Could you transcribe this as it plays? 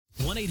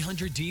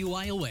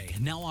1-800-DUIOA,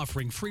 now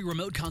offering free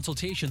remote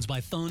consultations by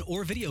phone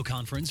or video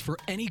conference for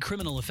any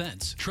criminal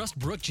offense. Trust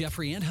Brooke,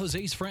 Jeffrey, and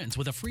Jose's friends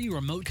with a free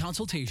remote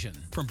consultation.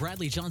 From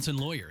Bradley Johnson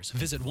Lawyers,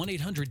 visit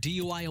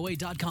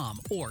 1-800-DUIOA.com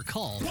or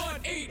call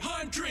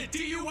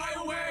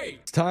 1-800-DUIOA.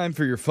 It's time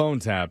for your phone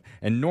tap.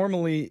 And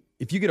normally,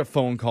 if you get a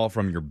phone call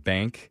from your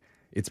bank,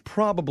 it's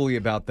probably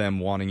about them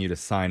wanting you to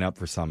sign up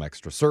for some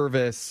extra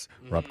service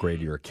or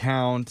upgrade your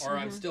account. Or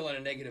I'm still in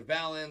a negative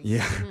balance.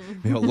 Yeah,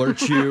 they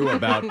alert you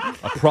about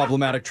a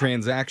problematic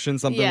transaction,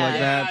 something like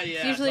that. Yeah,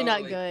 It's usually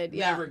totally. not good.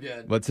 Yeah. Never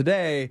good. But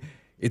today,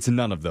 it's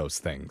none of those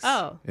things.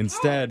 Oh.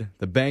 Instead,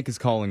 the bank is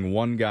calling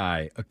one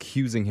guy,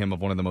 accusing him of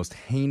one of the most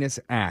heinous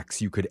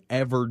acts you could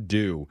ever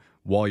do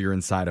while you're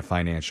inside a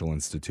financial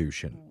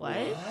institution. What?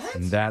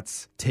 And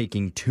that's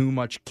taking too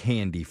much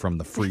candy from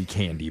the free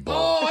candy bowl.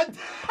 Oh,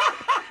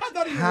 I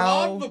thought he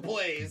How robbed the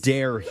place.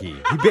 dare he?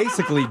 He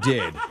basically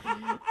did.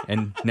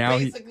 And now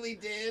Basically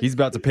did. he's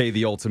about to pay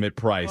the ultimate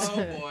price Oh,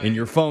 boy. in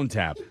your phone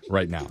tap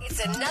right now.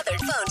 It's another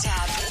phone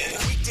tap.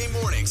 Weekday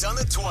mornings on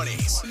the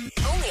 20s.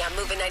 Only on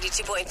Moving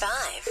 92.5.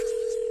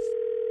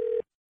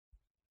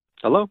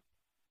 Hello?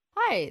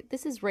 Hi,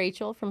 this is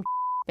Rachel from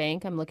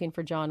Bank. I'm looking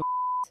for John.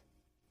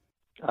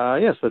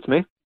 Yes, that's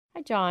me.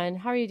 Hi, John.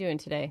 How are you doing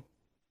today?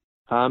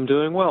 I'm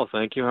doing well,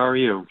 thank you. How are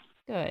you?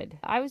 Good.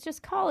 I was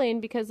just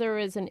calling because there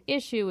was an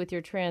issue with your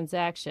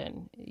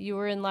transaction. You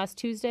were in last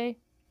Tuesday?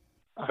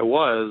 I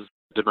was.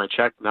 Did my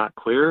check not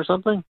clear or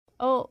something?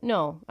 Oh,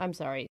 no. I'm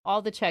sorry.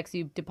 All the checks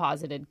you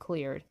deposited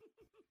cleared.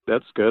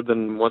 That's good.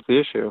 Then what's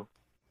the issue?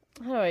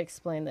 How do I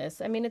explain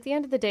this? I mean, at the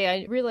end of the day,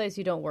 I realize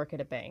you don't work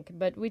at a bank,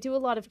 but we do a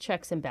lot of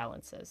checks and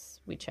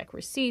balances. We check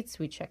receipts,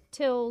 we check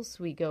tills,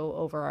 we go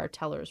over our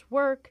teller's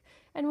work,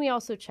 and we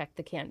also check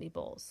the candy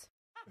bowls.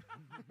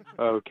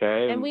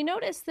 Okay. And we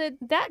noticed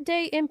that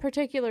day in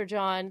particular,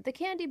 John, the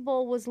candy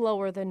bowl was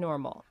lower than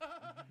normal.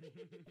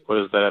 What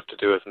does that have to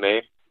do with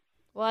me?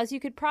 Well, as you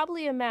could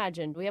probably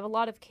imagine, we have a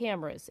lot of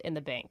cameras in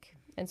the bank.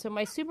 And so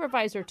my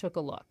supervisor took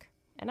a look.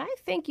 And I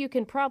think you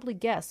can probably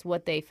guess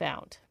what they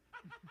found.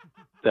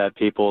 That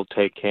people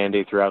take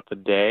candy throughout the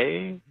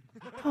day?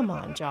 Come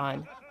on,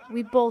 John.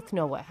 We both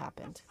know what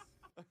happened.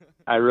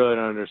 I really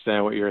don't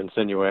understand what you're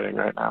insinuating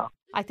right now.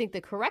 I think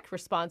the correct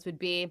response would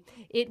be,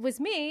 it was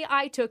me,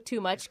 I took too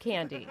much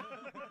candy.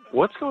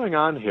 What's going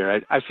on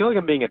here? I feel like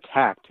I'm being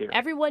attacked here.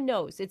 Everyone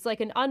knows it's like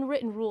an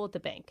unwritten rule at the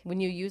bank.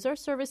 When you use our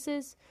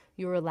services,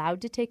 you're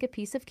allowed to take a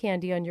piece of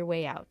candy on your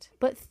way out.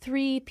 But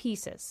 3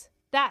 pieces.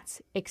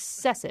 That's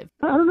excessive.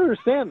 I don't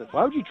understand this.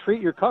 Why would you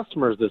treat your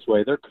customers this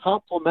way? They're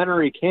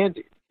complimentary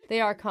candy. They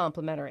are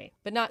complimentary,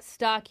 but not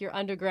stock your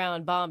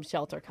underground bomb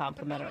shelter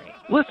complimentary.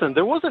 Listen,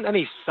 there wasn't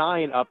any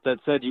sign up that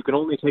said you can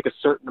only take a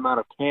certain amount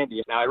of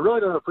candy. Now, I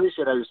really don't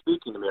appreciate how you're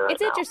speaking to me right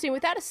It's now. interesting.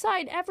 With that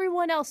aside,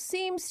 everyone else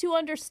seems to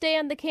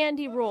understand the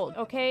candy rule,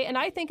 okay? And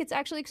I think it's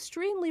actually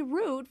extremely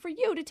rude for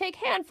you to take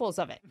handfuls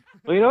of it.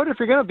 Well, you know what? If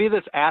you're going to be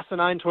this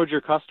asinine towards your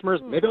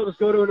customers, maybe I'll just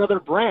go to another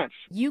branch.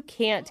 You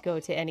can't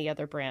go to any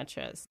other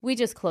branches. We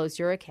just closed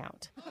your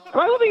account. Am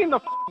I living in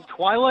the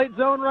Twilight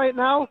Zone right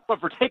now? But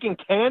for taking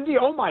candy?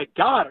 Oh, my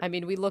God. I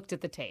mean, we looked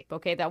at the tape,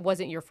 okay? That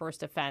wasn't your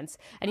first offense.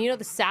 And you know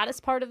the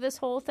saddest part of this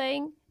whole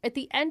thing? At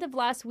the end of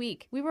last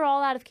week, we were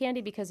all out of candy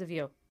because of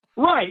you.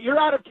 Right, you're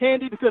out of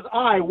candy because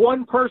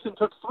one person,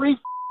 took 3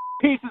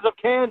 pieces of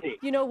candy.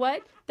 You know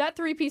what? That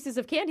 3 pieces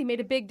of candy made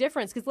a big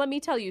difference because let me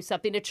tell you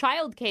something. A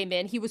child came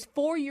in, he was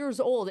 4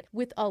 years old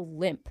with a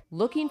limp,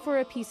 looking for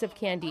a piece of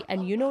candy.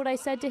 And you know what I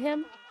said to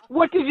him?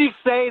 What did you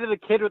say to the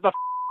kid with the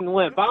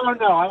limp? I don't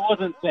know, I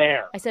wasn't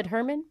there. I said,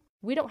 Herman,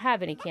 we don't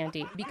have any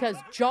candy because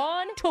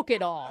John took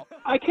it all.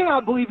 I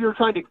cannot believe you're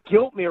trying to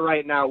guilt me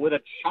right now with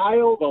a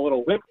child, a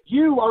little limp.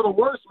 You are the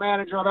worst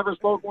manager I've ever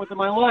spoken with in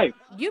my life.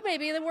 You may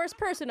be the worst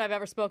person I've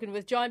ever spoken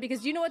with, John,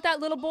 because you know what that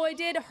little boy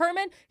did,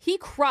 Herman? He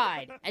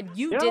cried, and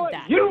you know did what?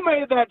 that. You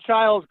made that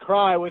child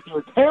cry with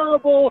your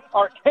terrible,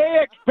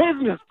 archaic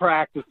business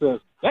practices.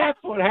 That's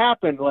what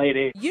happened,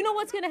 lady. You know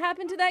what's going to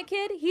happen to that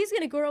kid? He's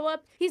going to grow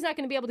up. He's not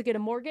going to be able to get a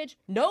mortgage.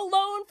 No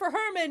loan for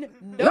Herman.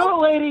 No,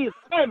 lady.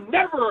 I'm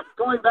never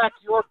going back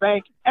to your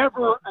bank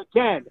ever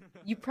again.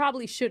 You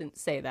probably shouldn't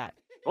say that.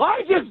 Well,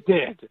 I just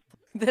did.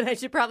 Then I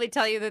should probably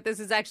tell you that this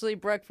is actually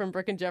Brooke from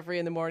Brooke and Jeffrey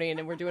in the morning,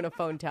 and we're doing a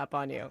phone tap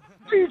on you.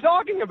 What are you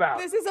talking about?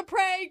 This is a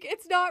prank.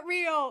 It's not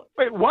real.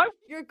 Wait, what?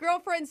 Your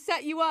girlfriend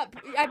set you up.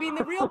 I mean,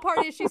 the real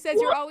part is she says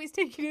you're always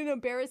taking an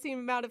embarrassing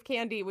amount of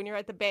candy when you're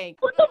at the bank.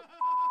 What the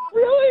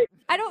Really?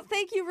 I don't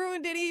think you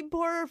ruined any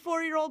poor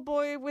 4-year-old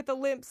boy with a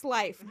limp's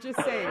life. Just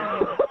saying.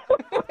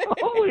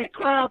 Holy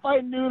crap,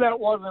 I knew that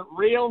wasn't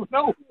real.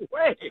 No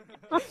way.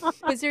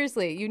 But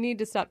seriously, you need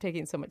to stop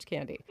taking so much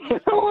candy. You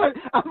know what?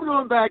 I'm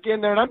going back in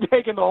there and I'm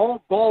taking the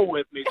whole bowl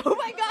with me. Oh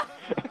my God.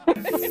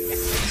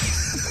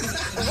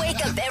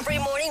 Wake up every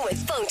morning with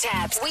phone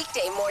taps.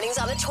 Weekday mornings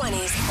on the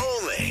 20s.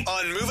 Only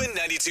on Moving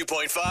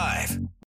 92.5.